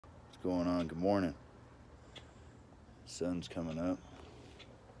going on? Good morning. Sun's coming up.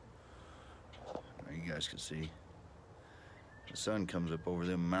 You guys can see the sun comes up over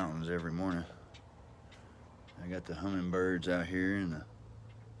them mountains every morning. I got the hummingbirds out here, and the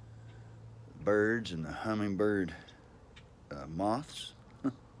birds and the hummingbird moths,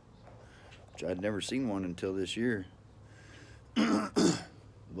 which I'd never seen one until this year.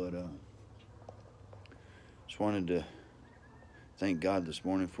 But just wanted to thank God this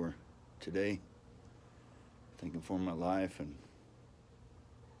morning for today. Thank Him for my life and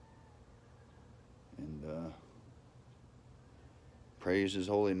praise His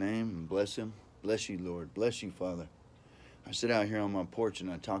holy name and bless Him. Bless you, Lord. Bless you, Father. I sit out here on my porch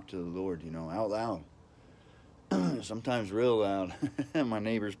and I talk to the Lord, out loud. Sometimes real loud. My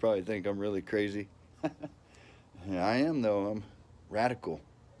neighbors probably think I'm really crazy. I am, though. I'm radical.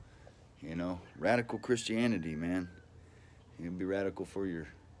 Radical Christianity, man. You can be radical for your,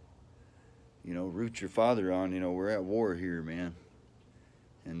 root your father on. We're at war here, man.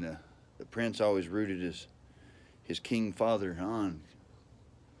 And the prince always rooted his king father on.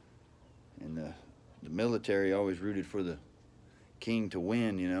 And the military always rooted for the king to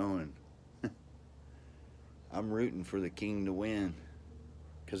win, and I'm rooting for the king to win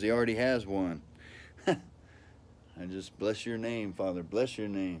because he already has won. I just bless your name, Father. Bless your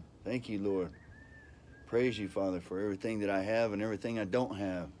name. Thank you, Lord. Praise you, Father, for everything that I have and everything I don't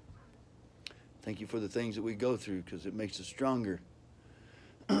have. Thank you for the things that we go through because it makes us stronger.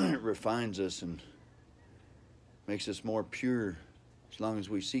 It refines us and makes us more pure as long as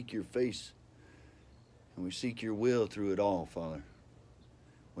we seek your face and we seek your will through it all, Father.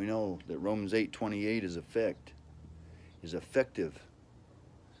 We know that Romans 8:28 is effective,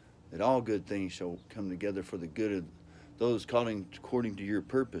 that all good things shall come together for the good of those called according to your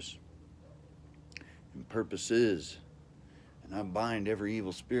purpose. And purpose is, and I bind every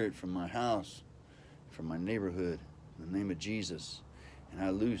evil spirit from my house, from my neighborhood, in the name of Jesus. And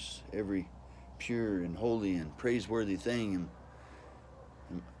I loose every pure and holy and praiseworthy thing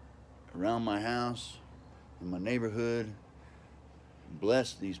around my house, in my neighborhood.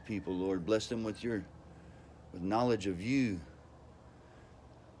 Bless these people, Lord. Bless them with knowledge of you.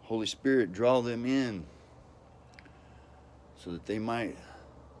 Holy Spirit, draw them in so that they might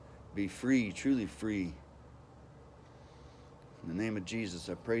be free, truly free. In the name of Jesus,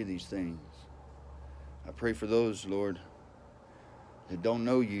 I pray these things. I pray for those, Lord, that don't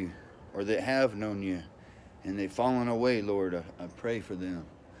know you or that have known you and they've fallen away, Lord. I pray for them.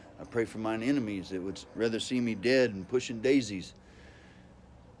 I pray for mine enemies that would rather see me dead and pushing daisies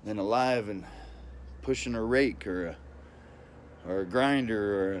than alive and pushing a rake or a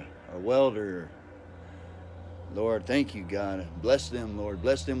grinder or a welder. Lord, thank you, God. Bless them, Lord.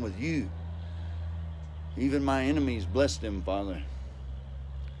 Bless them with you. Even my enemies, bless them, Father.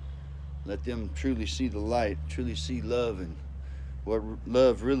 Let them truly see the light, truly see love and what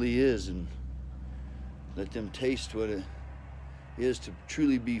love really is, and let them taste what it is to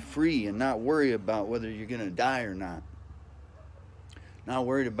truly be free and not worry about whether you're going to die or not. Not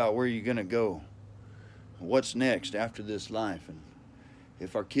worried about where you're going to go, what's next after this life, and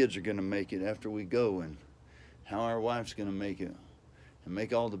if our kids are going to make it after we go, and how our wife's going to make it and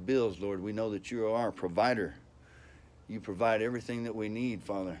make all the bills, Lord. We know that you are our provider. You provide everything that we need,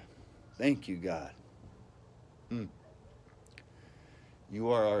 Father. Thank you, God. You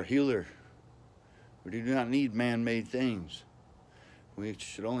are our healer. We do not need man-made things. We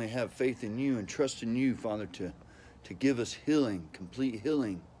should only have faith in you and trust in you, Father, to give us healing, complete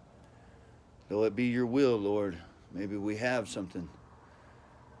healing. Though it be your will, Lord, maybe we have something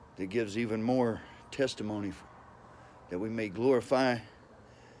that gives even more testimony, that we may glorify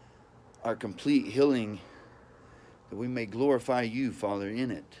our complete healing, that we may glorify you, Father,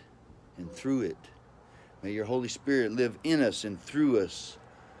 in it and through it. May your Holy Spirit live in us and through us.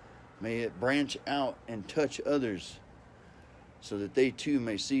 May it branch out and touch others so that they too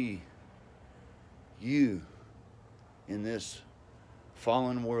may see you in this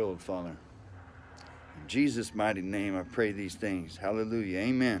fallen world, Father. In Jesus' mighty name, I pray these things. Hallelujah.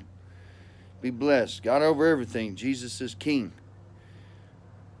 Amen. Be blessed. God over everything. Jesus is King.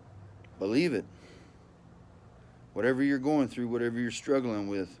 Believe it. Whatever you're going through, whatever you're struggling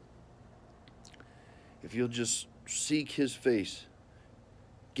with, if you'll just seek His face,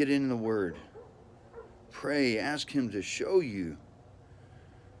 get in the Word, pray, ask Him to show you.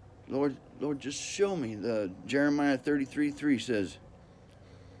 Lord, just show me. Jeremiah 33:3 says,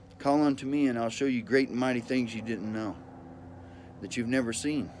 call unto me and I'll show you great and mighty things you didn't know, that you've never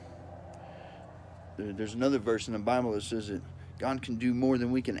seen. There's another verse in the Bible that says that God can do more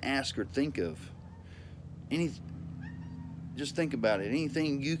than we can ask or think of. just think about it.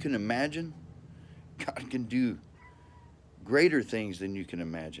 Anything you can imagine, God can do greater things than you can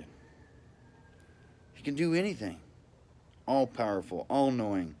imagine. He can do anything. All powerful, all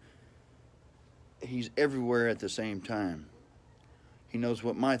knowing. He's everywhere at the same time. He knows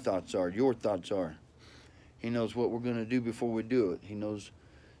what my thoughts are, your thoughts are. He knows what we're going to do before we do it. He knows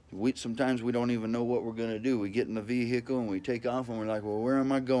sometimes we don't even know what we're going to do. We get in the vehicle and we take off and we're like, well, where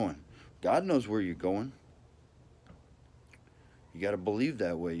am I going? God knows where you're going. You got to believe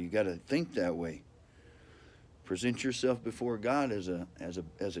that way. You got to think that way. Present yourself before God as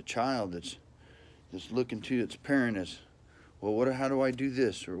a child that's looking to its parent as, well, how do I do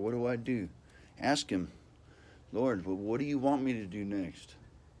this, or what do I do? Ask Him, Lord, well, what do you want me to do next?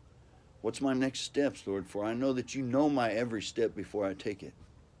 What's my next steps, Lord? For I know that you know my every step before I take it.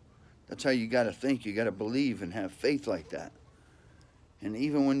 That's how you got to think. You got to believe and have faith like that. And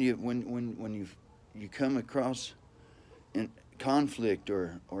even when you come across in conflict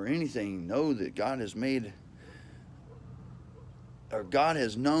or anything, know that God has made, or God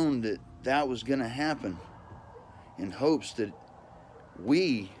has known that was going to happen, in hopes that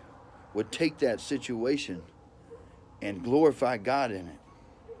we would take that situation and glorify God in it,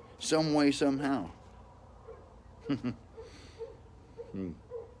 some way, somehow.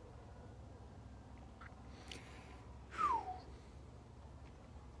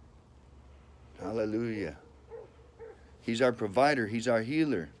 Hallelujah. He's our provider. He's our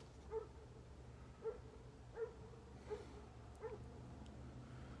healer.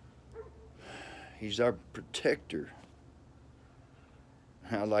 He's our protector.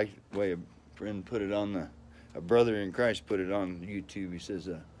 I like the way a friend put it on a brother in Christ put it on YouTube. He says,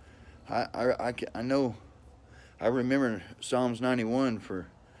 I know, I remember Psalms 91 for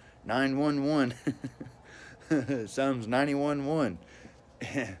 911. Psalms 91:1.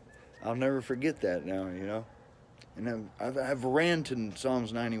 I'll never forget that now, you know. And I've ran to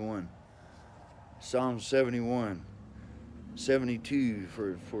Psalms 91, Psalms 71, 72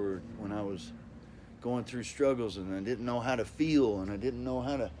 for when I was going through struggles and I didn't know how to feel and I didn't know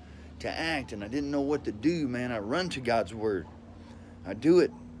how to act and I didn't know what to do, man. I run to God's Word. I do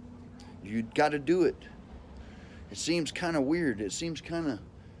it. You got to do it. It seems kind of weird. It seems kind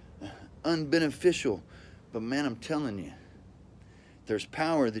of unbeneficial. But man, I'm telling you, there's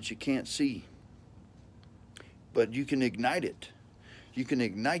power that you can't see. But you can ignite it. You can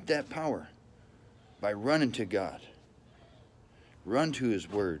ignite that power by running to God. Run to His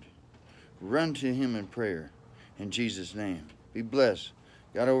Word. Run to Him in prayer. In Jesus' name. Be blessed.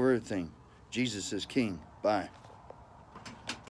 God over everything. Jesus is King. Bye.